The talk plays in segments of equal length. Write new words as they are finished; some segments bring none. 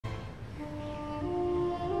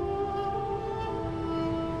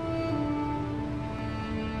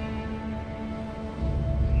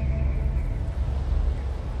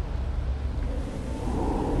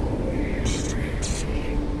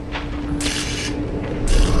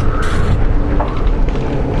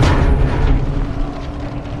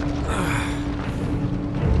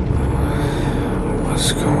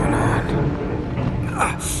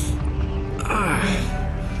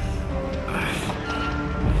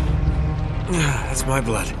That's my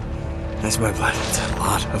blood. That's my blood. It's a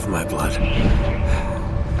lot of my blood.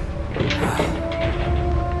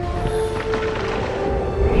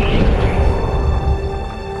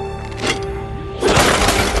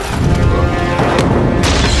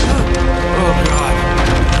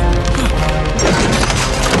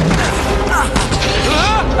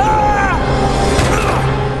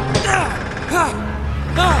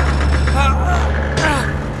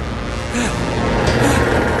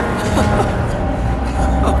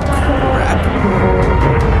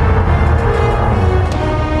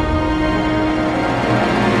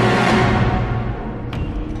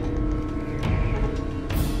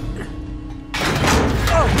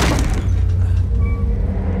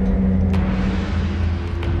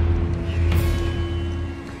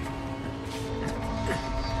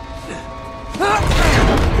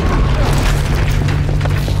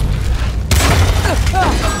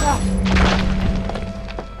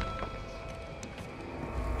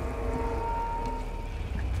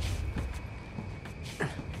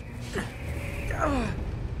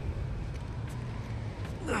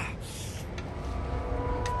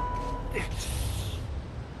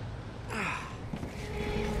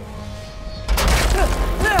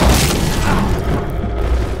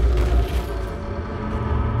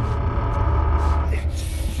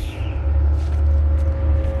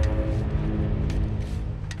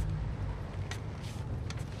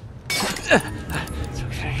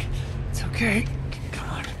 Okay, come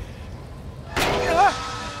on.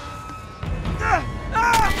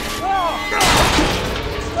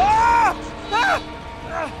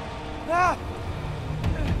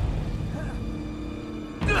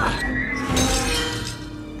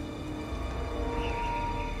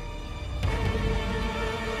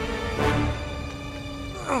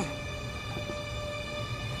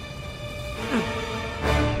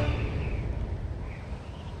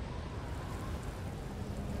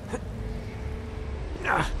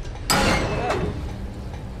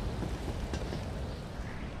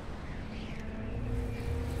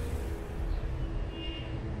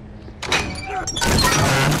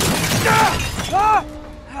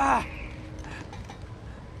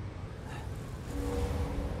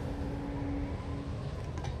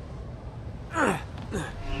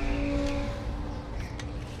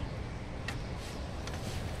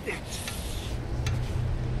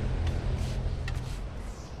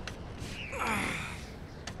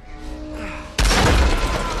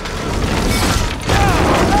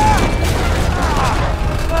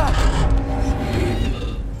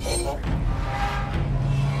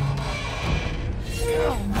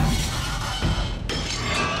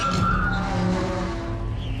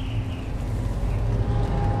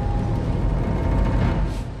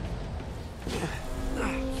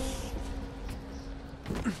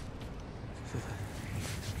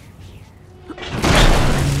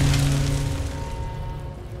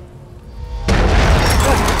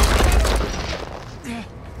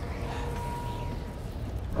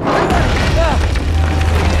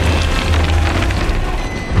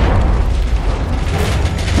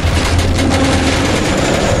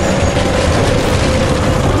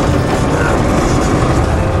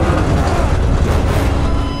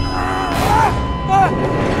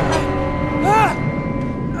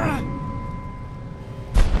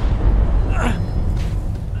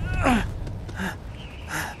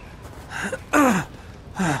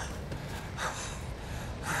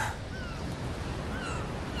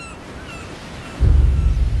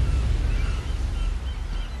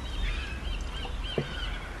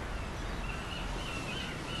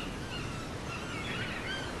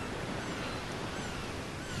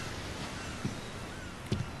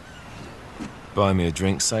 Buy me a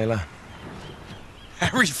drink, sailor.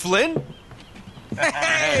 Harry Flynn?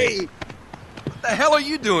 Hey! What the hell are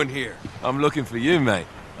you doing here? I'm looking for you, mate.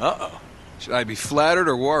 Uh-oh. Should I be flattered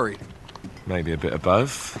or worried? Maybe a bit of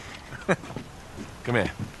both. Come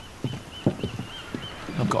here.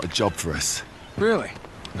 I've got a job for us. Really?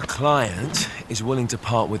 The client is willing to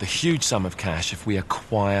part with a huge sum of cash if we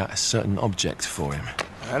acquire a certain object for him.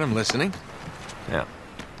 All right, I'm listening. Now,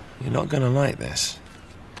 you're not gonna like this.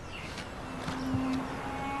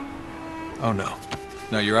 Oh, no.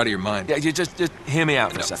 No, you're out of your mind. Yeah, you just hear me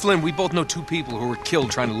out for a second. Flynn, we both know two people who were killed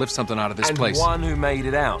trying to lift something out of this place. And one who made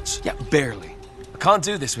it out. Yeah, barely. I can't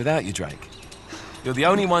do this without you, Drake. You're the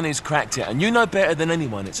only one who's cracked it, and you know better than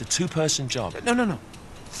anyone it's a two-person job. No.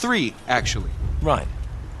 Three, actually. Right.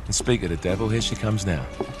 And speak of the devil, here she comes now.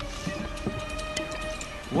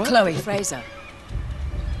 What? Chloe Fraser.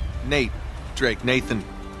 Nate. Drake. Nathan.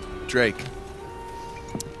 Drake.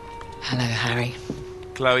 Hello, Harry.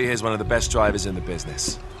 Chloe here's one of the best drivers in the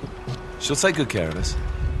business. She'll take good care of us.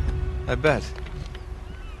 I bet.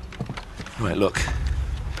 Right, look.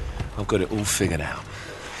 I've got it all figured out.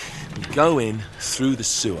 We go in through the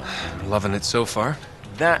sewer. Loving it so far.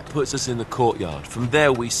 That puts us in the courtyard. From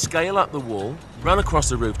there, we scale up the wall, run across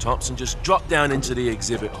the rooftops, and just drop down into the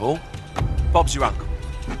exhibit hall. Bob's your uncle.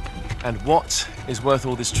 And what is worth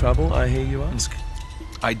all this trouble, I hear you ask?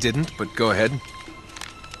 I didn't, but go ahead.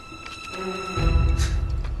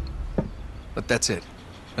 But that's it.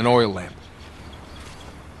 An oil lamp.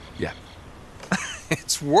 Yeah.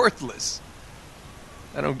 It's worthless.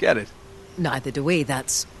 I don't get it. Neither do we.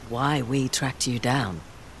 That's why we tracked you down.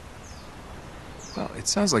 Well, it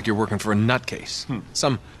sounds like you're working for a nutcase.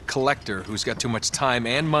 Some collector who's got too much time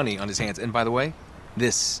and money on his hands. And by the way,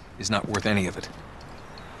 this is not worth any of it.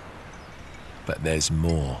 But there's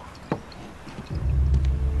more.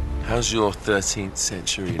 How's your 13th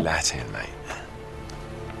century Latin, mate?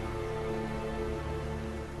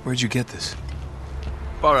 Where'd you get this?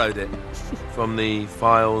 Borrowed it from the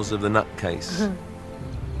files of the nutcase.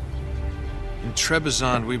 In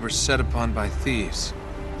Trebizond, we were set upon by thieves.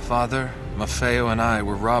 Father, Maffeo, and I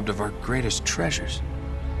were robbed of our greatest treasures.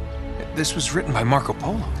 This was written by Marco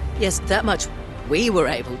Polo. Yes, that much we were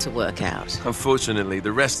able to work out. Unfortunately,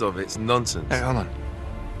 the rest of it's nonsense. Hey, hold on.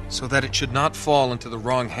 So that it should not fall into the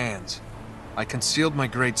wrong hands, I concealed my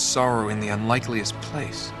great sorrow in the unlikeliest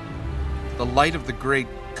place. The light of the great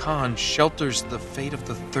Khan shelters the fate of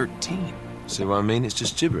the 13. See what I mean? It's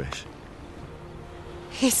just gibberish.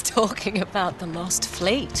 He's talking about the lost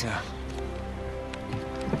fleet. Yeah.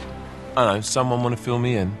 I know, someone want to fill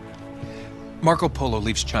me in? Marco Polo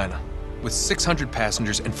leaves China with 600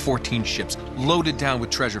 passengers and 14 ships, loaded down with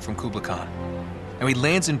treasure from Kublai Khan. And he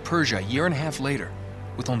lands in Persia a year and a half later,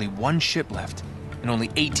 with only one ship left and only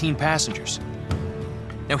 18 passengers.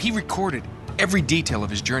 Now, he recorded every detail of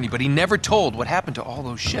his journey, but he never told what happened to all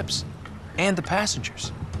those ships and the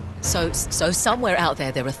passengers. So somewhere out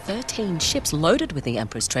there are 13 ships loaded with the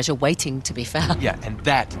Emperor's treasure waiting to be found. Yeah, and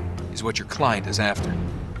that is what your client is after.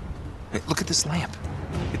 Hey, look at this lamp.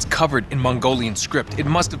 It's covered in Mongolian script. It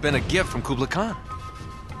must have been a gift from Kublai Khan.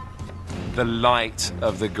 The light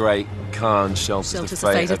of the great Khan shelters the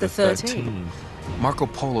fate of the 13. Marco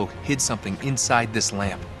Polo hid something inside this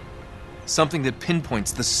lamp. Something that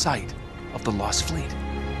pinpoints the site of the lost fleet.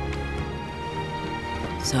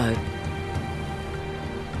 So,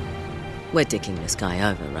 we're dicking this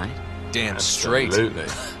guy over, right? Damn straight. Absolutely.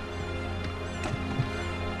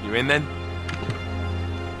 You in then?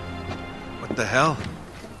 What the hell?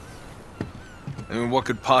 I mean, what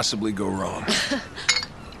could possibly go wrong?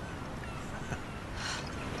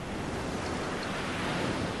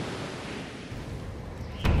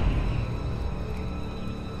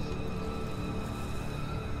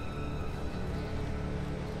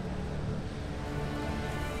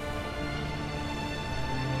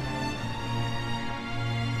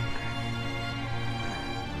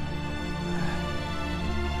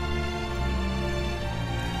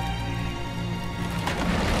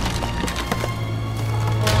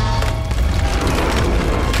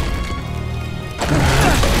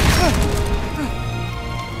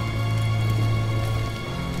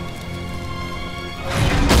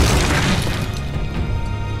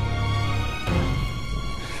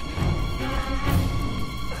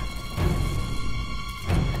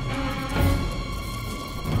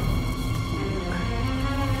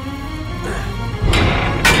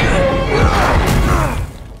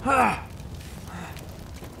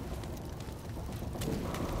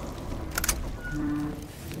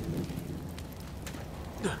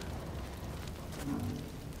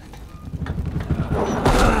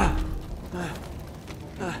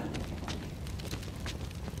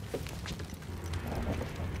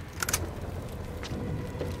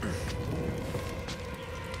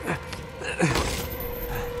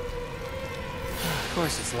 Of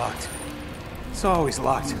course it's locked. It's always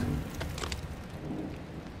locked.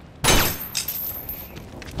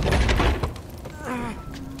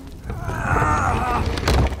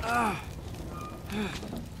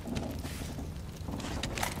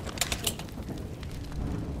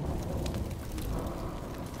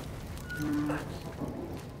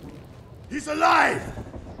 He's alive!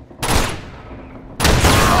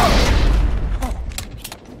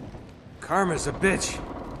 Karma's a bitch.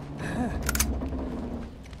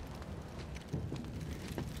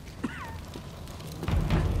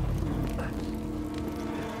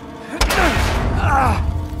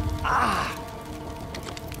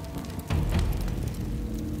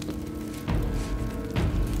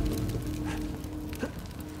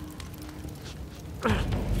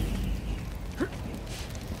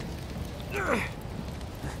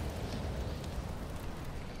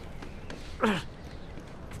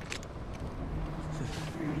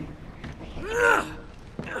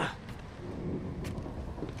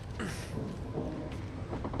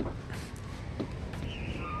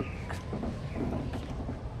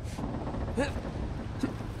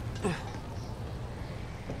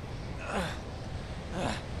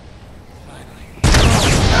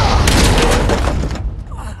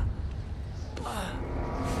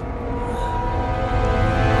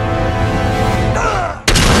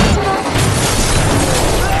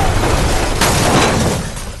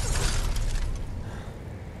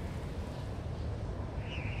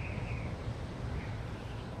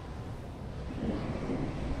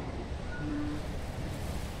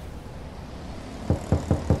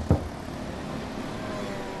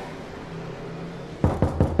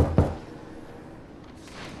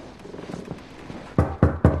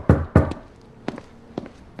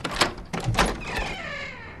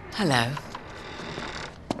 Hello.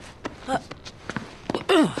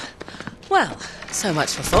 Well, so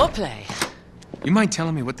much for foreplay. You mind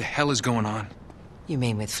telling me what the hell is going on? You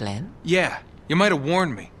mean with Flynn? Yeah, you might have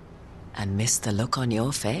warned me. And missed the look on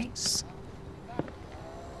your face?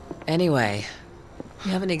 Anyway,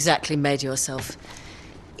 you haven't exactly made yourself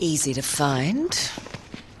easy to find.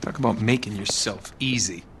 Talk about making yourself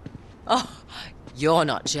easy. Oh, you're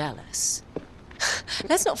not jealous.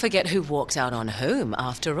 Let's not forget who walked out on whom.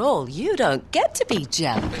 After all, you don't get to be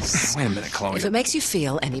jealous. Wait a minute, Chloe. If it makes you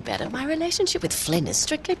feel any better, my relationship with Flynn is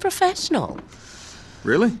strictly professional.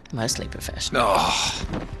 Really? Mostly professional. Oh.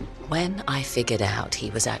 When I figured out he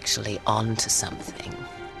was actually on to something,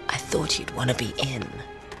 I thought you'd want to be in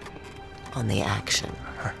on the action.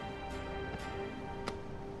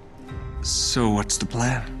 So what's the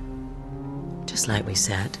plan? Just like we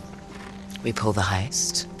said. We pull the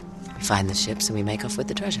heist, we find the ships, and we make off with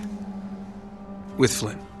the treasure. With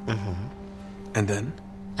Flynn? Mm-hmm. And then?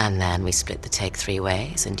 And then we split the take 3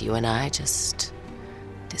 ways, and you and I just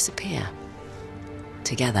disappear.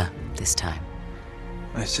 Together, this time.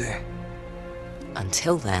 I see.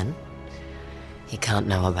 Until then, he can't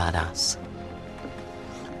know about us.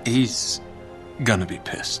 He's gonna be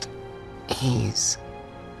pissed. He's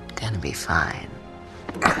gonna be fine.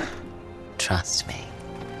 Trust me.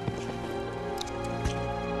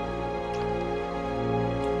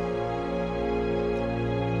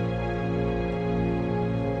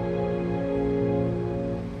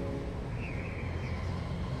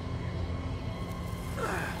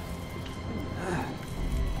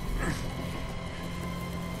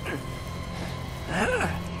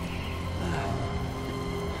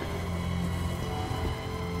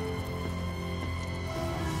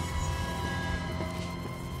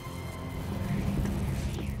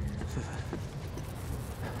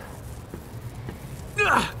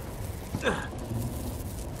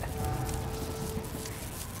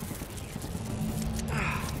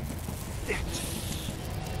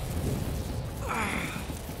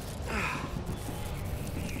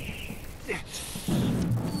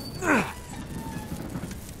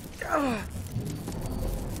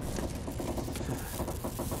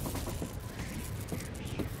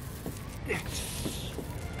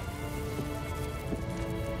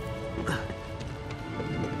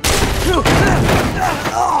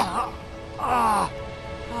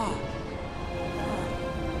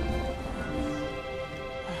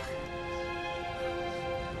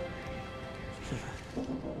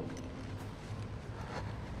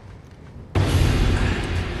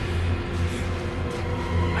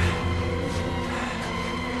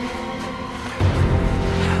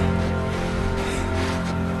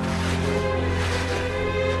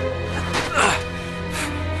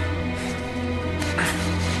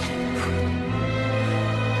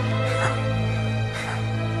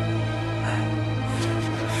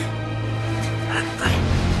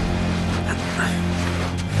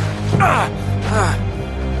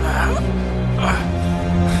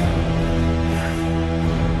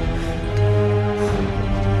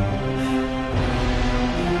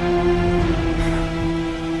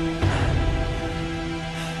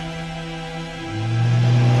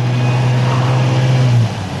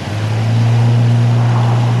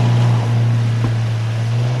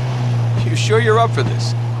 Sure you're up for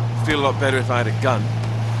this? Feel a lot better if I had a gun.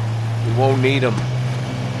 We won't need them.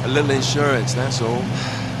 A little insurance, that's all.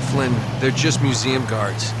 Flynn, they're just museum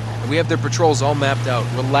guards. And we have their patrols all mapped out.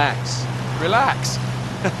 Relax. Relax.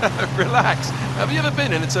 Relax. Have you ever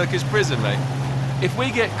been in a Turkish prison, mate? If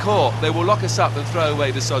we get caught, they will lock us up and throw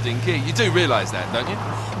away the sodding key. You do realise that, don't you?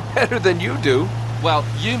 Better than you do. Well,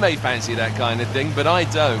 you may fancy that kind of thing, but I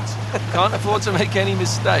don't. Can't afford to make any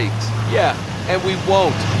mistakes. Yeah, and we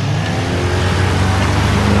won't.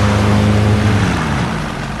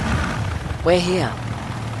 We're here.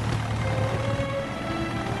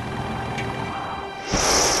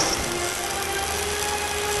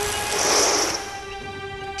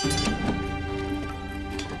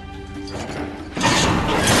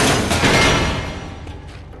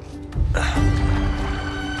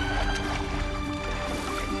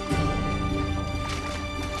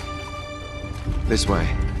 This way.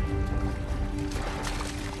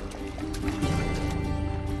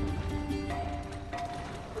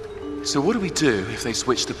 So what do we do if they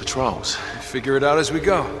switch the patrols? Figure it out as we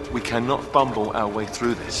go. We cannot fumble our way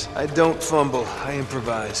through this. I don't fumble, I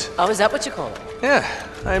improvise. Oh, is that what you call it? Yeah,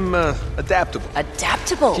 I'm adaptable.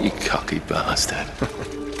 Adaptable? You cocky bastard.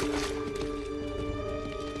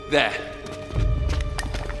 There.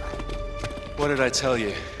 What did I tell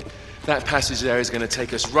you? That passage there is going to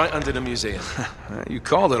take us right under the museum. You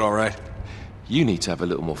called it all right. You need to have a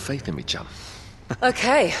little more faith in me, chum.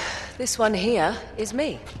 Okay, this one here is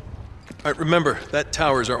me. All right, remember, that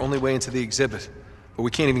tower is our only way into the exhibit. But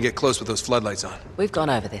we can't even get close with those floodlights on. We've gone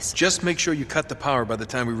over this. Just make sure you cut the power by the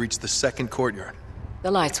time we reach the second courtyard.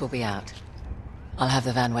 The lights will be out. I'll have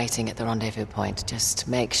the van waiting at the rendezvous point. Just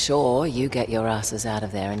make sure you get your asses out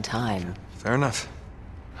of there in time. Fair enough.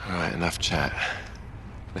 All right, enough chat.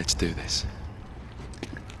 Let's do this.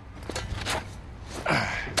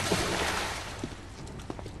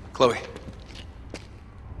 Chloe.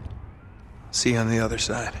 See you on the other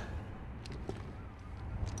side.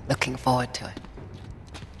 Looking forward to it.